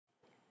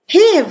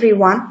Hey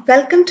everyone,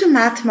 welcome to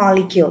Math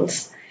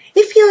Molecules.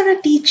 If you are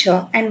a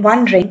teacher and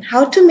wondering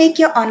how to make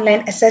your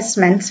online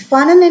assessments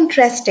fun and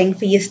interesting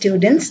for your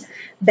students,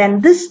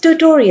 then this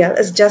tutorial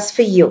is just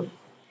for you.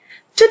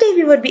 Today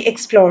we will be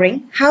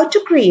exploring how to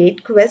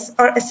create quiz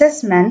or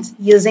assessments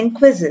using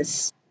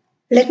QUIZIZZ.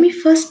 Let me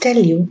first tell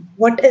you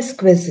what is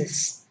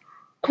QUIZIZZ.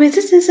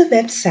 QUIZIZZ is a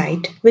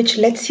website which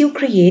lets you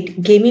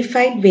create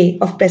gamified way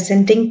of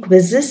presenting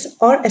quizzes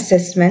or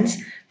assessments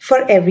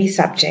for every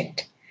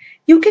subject.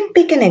 You can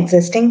pick an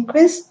existing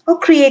quiz or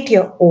create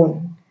your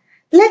own.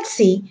 Let's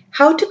see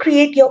how to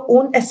create your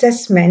own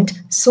assessment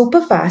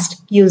super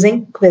fast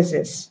using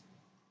QUIZIZZ.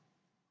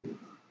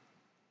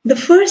 The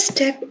first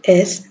step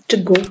is to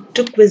go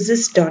to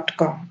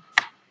QUIZIZZ.com.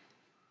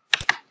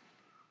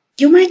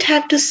 You might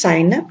have to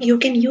sign up. You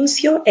can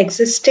use your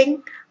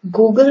existing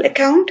Google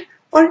account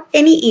or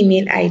any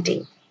email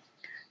ID.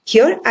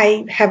 Here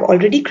I have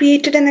already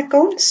created an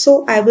account,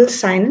 so I will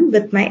sign in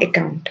with my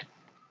account.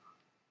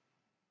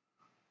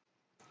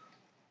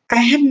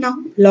 I have now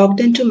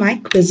logged into my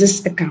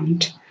QUIZIZZ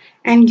account,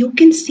 and you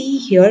can see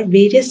here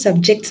various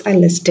subjects are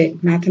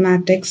listed: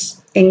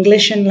 mathematics,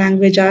 English and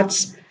language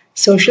arts,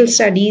 social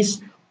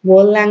studies,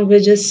 world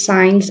languages,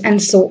 science,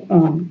 and so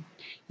on.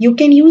 You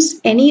can use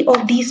any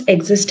of these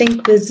existing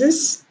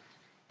quizzes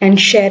and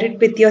share it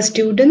with your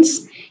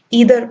students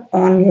either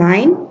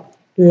online,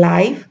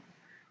 live,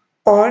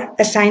 or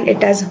assign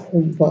it as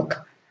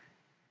homework.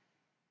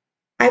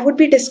 I would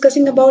be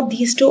discussing about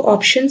these two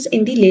options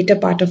in the later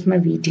part of my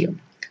video.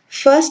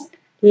 First,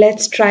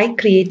 let's try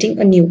creating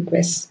a new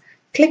quiz.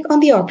 Click on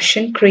the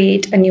option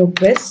Create a New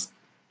Quiz.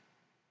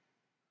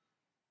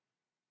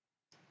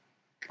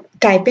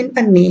 Type in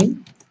a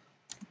name,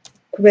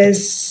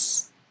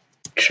 Quiz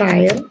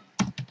Trial.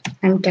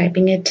 I'm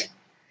typing it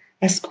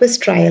as Quiz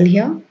Trial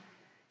here.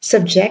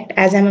 Subject,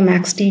 as I'm a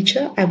maths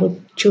teacher, I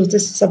will choose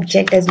this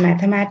subject as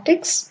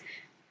mathematics.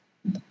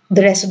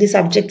 The rest of the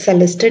subjects are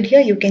listed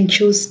here. You can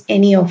choose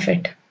any of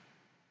it.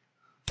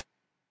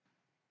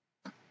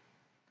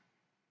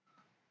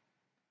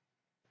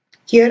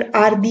 Here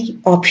are the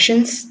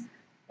options.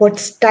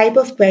 What type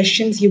of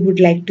questions you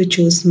would like to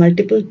choose: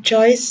 multiple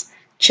choice,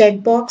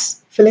 checkbox,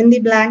 fill in the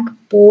blank,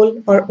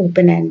 poll, or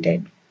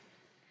open-ended.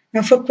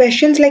 Now for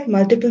questions like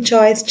multiple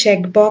choice,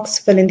 checkbox,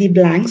 fill in the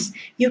blanks,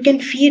 you can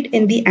feed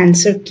in the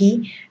answer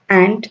key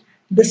and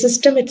the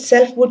system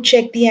itself would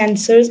check the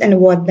answers and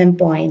award them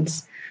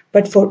points.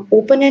 But for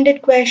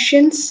open-ended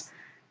questions,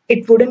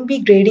 it wouldn't be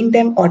grading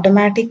them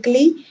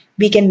automatically.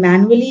 We can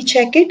manually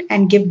check it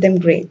and give them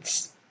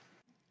grades.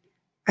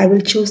 I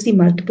will choose the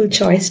multiple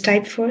choice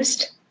type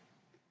first.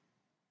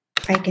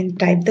 I can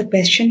type the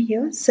question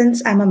here.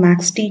 Since I'm a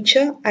maths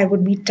teacher, I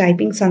would be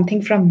typing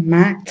something from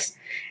maths.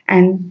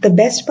 And the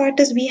best part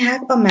is we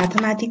have a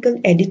mathematical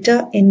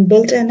editor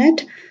inbuilt in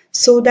it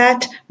so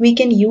that we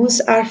can use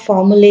our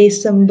formulae,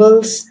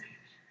 symbols,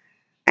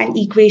 and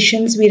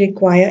equations we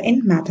require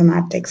in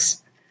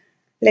mathematics.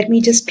 Let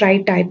me just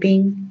try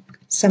typing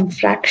some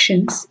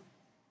fractions.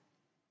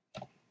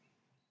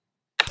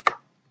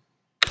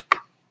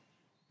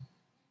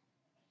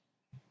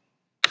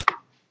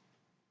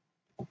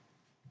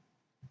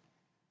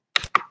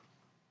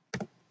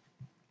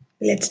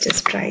 Let's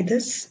just try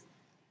this.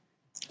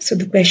 So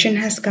the question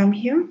has come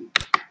here.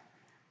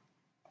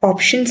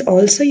 Options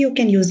also, you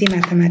can use the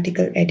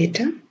mathematical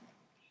editor.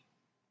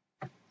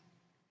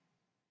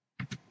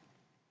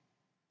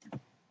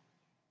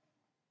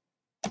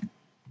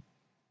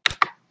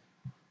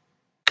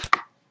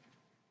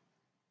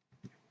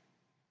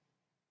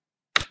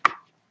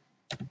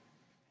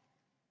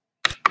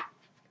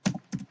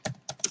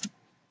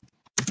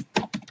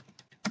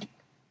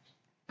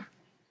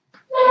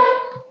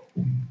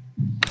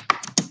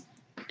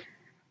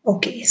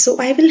 Okay, so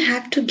I will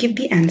have to give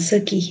the answer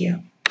key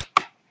here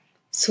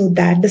so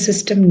that the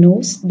system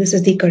knows this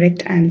is the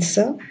correct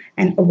answer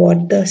and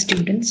award the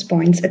students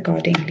points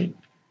accordingly.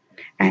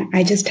 And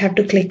I just have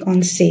to click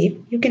on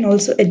save. You can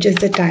also adjust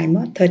the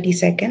timer 30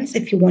 seconds.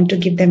 If you want to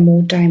give them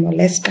more time or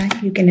less time,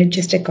 you can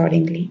adjust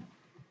accordingly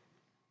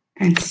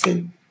and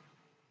save.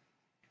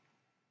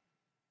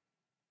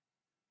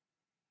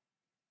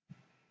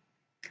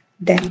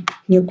 Then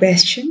new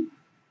question.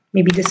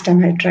 Maybe this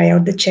time I'll try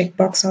out the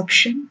checkbox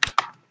option.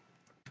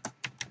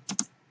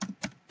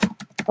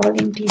 All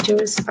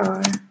integers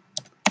are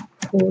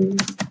whole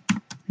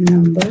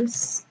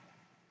numbers.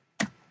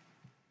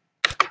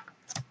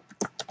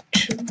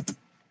 True.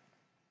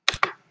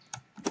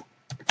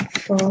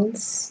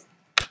 False.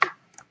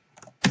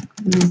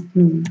 Not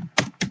known.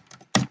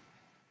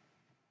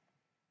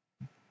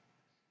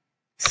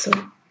 So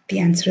the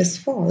answer is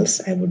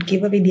false. I would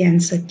give away the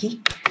answer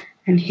key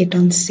and hit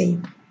on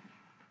save.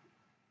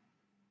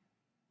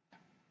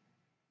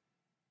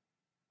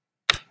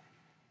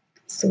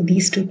 So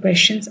these two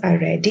questions are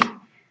ready.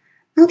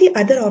 Now the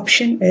other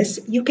option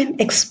is you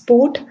can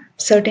export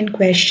certain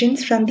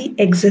questions from the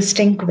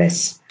existing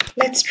quiz.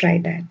 Let's try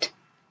that.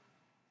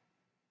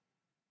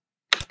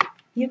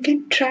 You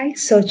can try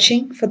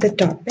searching for the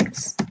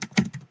topics.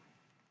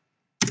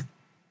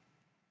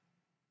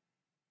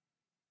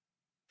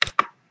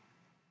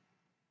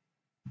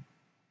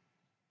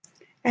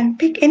 and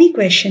pick any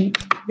question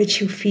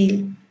which you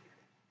feel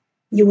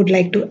you would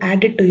like to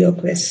add it to your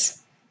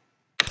quiz.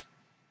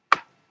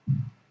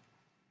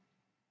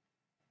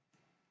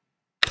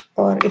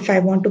 Or if I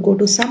want to go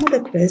to some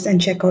other quiz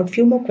and check out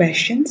few more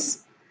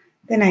questions,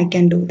 then I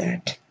can do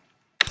that.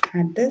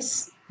 Add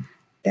this,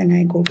 then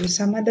I go to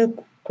some other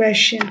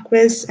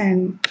quiz,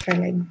 and if I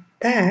like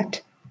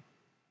that,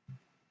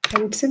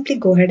 I would simply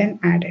go ahead and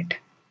add it.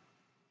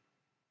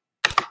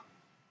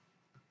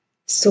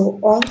 So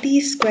all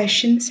these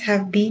questions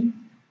have been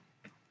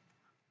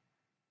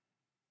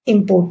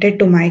imported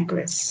to my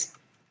quiz.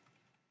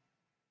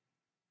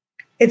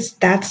 It's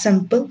that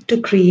simple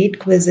to create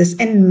quizzes.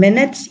 In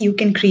minutes, you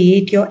can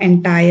create your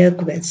entire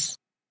quiz.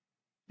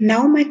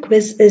 Now my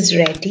quiz is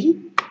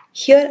ready.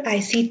 Here I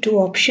see two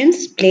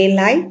options, play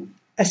live,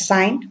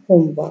 assign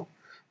homework.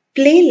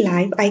 Play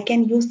live, I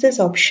can use this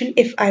option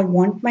if I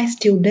want my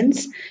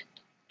students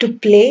to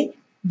play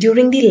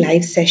during the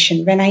live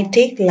session when I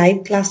take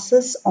live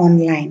classes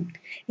online.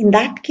 In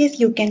that case,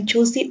 you can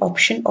choose the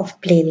option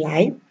of play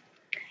live.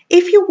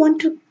 If you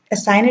want to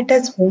assign it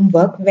as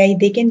homework where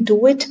they can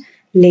do it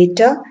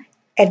later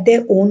at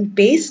their own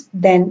pace,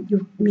 then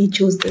you may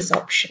choose this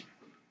option.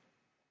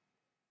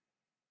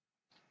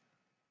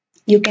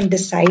 You can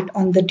decide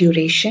on the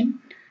duration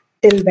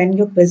till when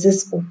your quiz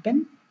is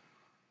open,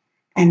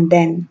 and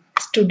then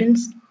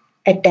students'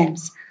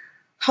 attempts.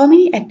 How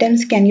many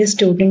attempts can your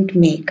student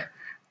make?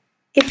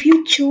 If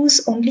you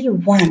choose only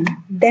one,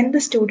 then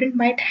the student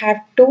might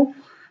have to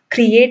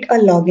create a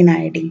login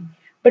ID.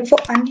 But for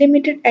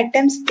unlimited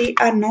attempts, they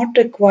are not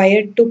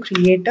required to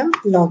create a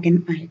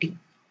login ID.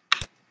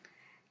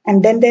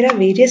 And then there are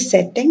various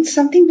settings.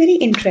 Something very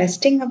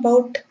interesting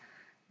about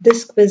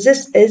this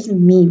quizzes is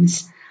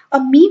memes. A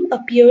meme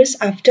appears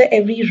after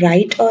every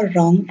right or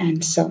wrong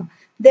answer.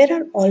 There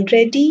are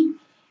already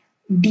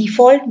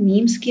default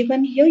memes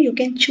given here. You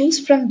can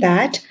choose from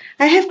that.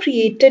 I have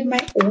created my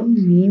own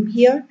meme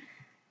here,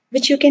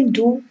 which you can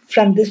do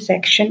from this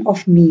section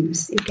of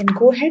memes. You can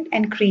go ahead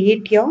and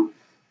create your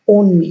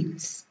own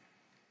memes.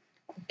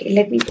 Okay,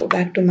 let me go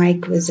back to my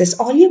quizzes.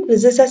 All your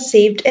quizzes are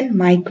saved in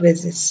my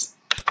quizzes.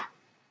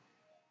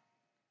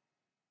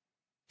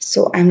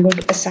 So I'm going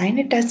to assign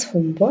it as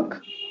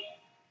homework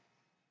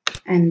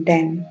and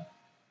then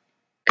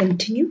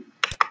continue.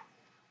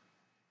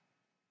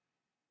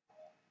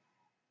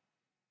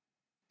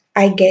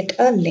 I get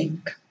a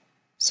link.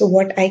 So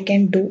what I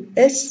can do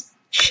is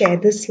share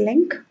this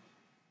link.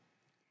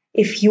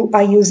 If you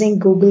are using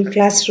Google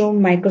Classroom,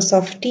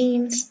 Microsoft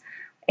Teams,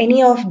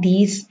 any of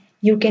these,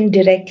 you can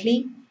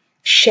directly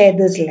share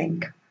this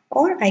link.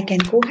 Or I can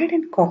go ahead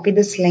and copy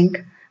this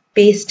link,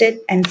 paste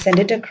it and send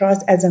it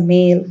across as a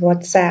mail,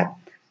 WhatsApp,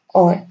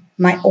 or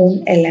my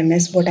own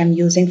LMS, what I'm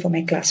using for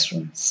my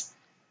classrooms.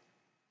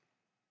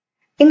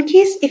 In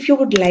case if you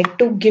would like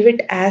to give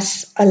it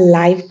as a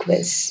live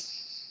quiz,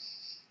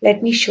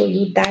 let me show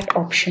you that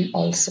option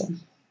also.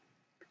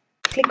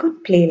 Click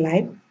on Play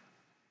Live,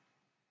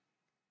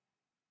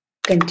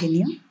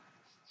 continue,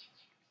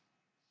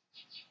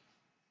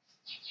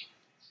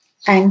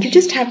 and you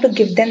just have to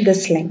give them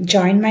this link,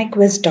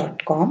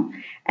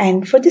 joinmyquiz.com,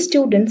 and for the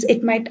students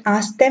it might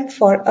ask them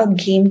for a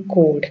game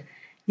code.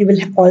 You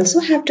will also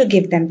have to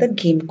give them the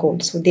game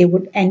code, so they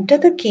would enter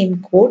the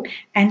game code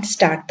and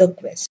start the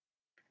quiz.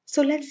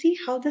 So let's see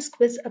how this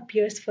quiz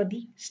appears for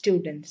the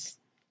students.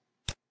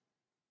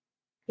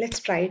 Let's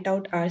try it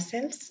out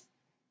ourselves.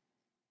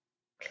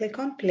 Click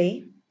on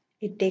play.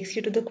 It takes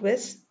you to the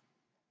quiz.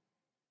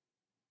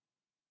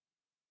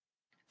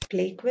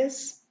 Play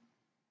quiz.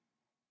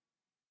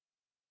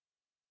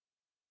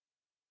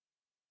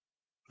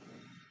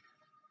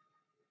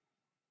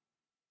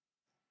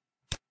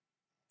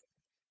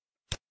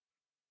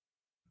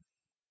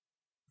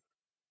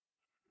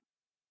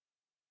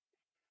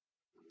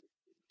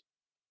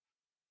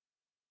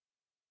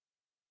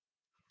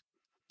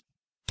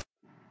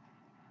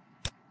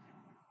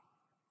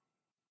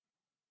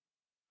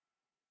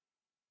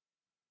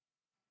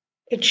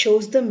 It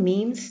shows the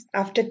memes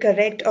after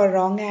correct or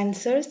wrong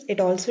answers. It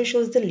also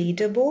shows the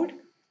leaderboard.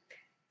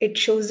 It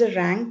shows the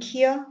rank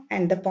here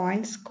and the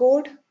points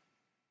scored.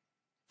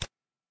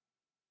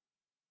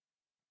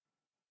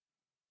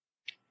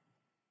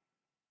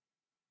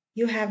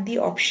 You have the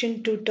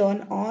option to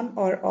turn on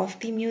or off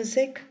the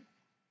music.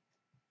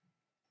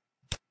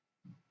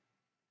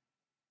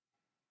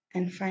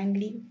 And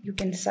finally, you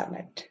can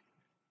submit.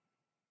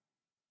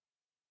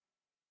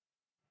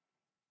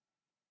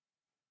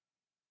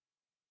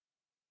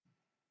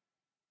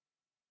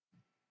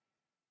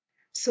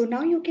 So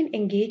now you can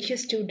engage your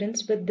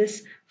students with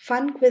this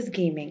fun quiz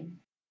gaming.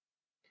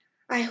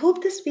 I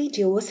hope this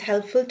video was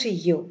helpful to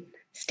you.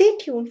 Stay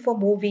tuned for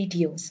more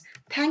videos.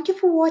 Thank you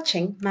for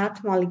watching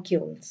Math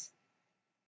Molecules.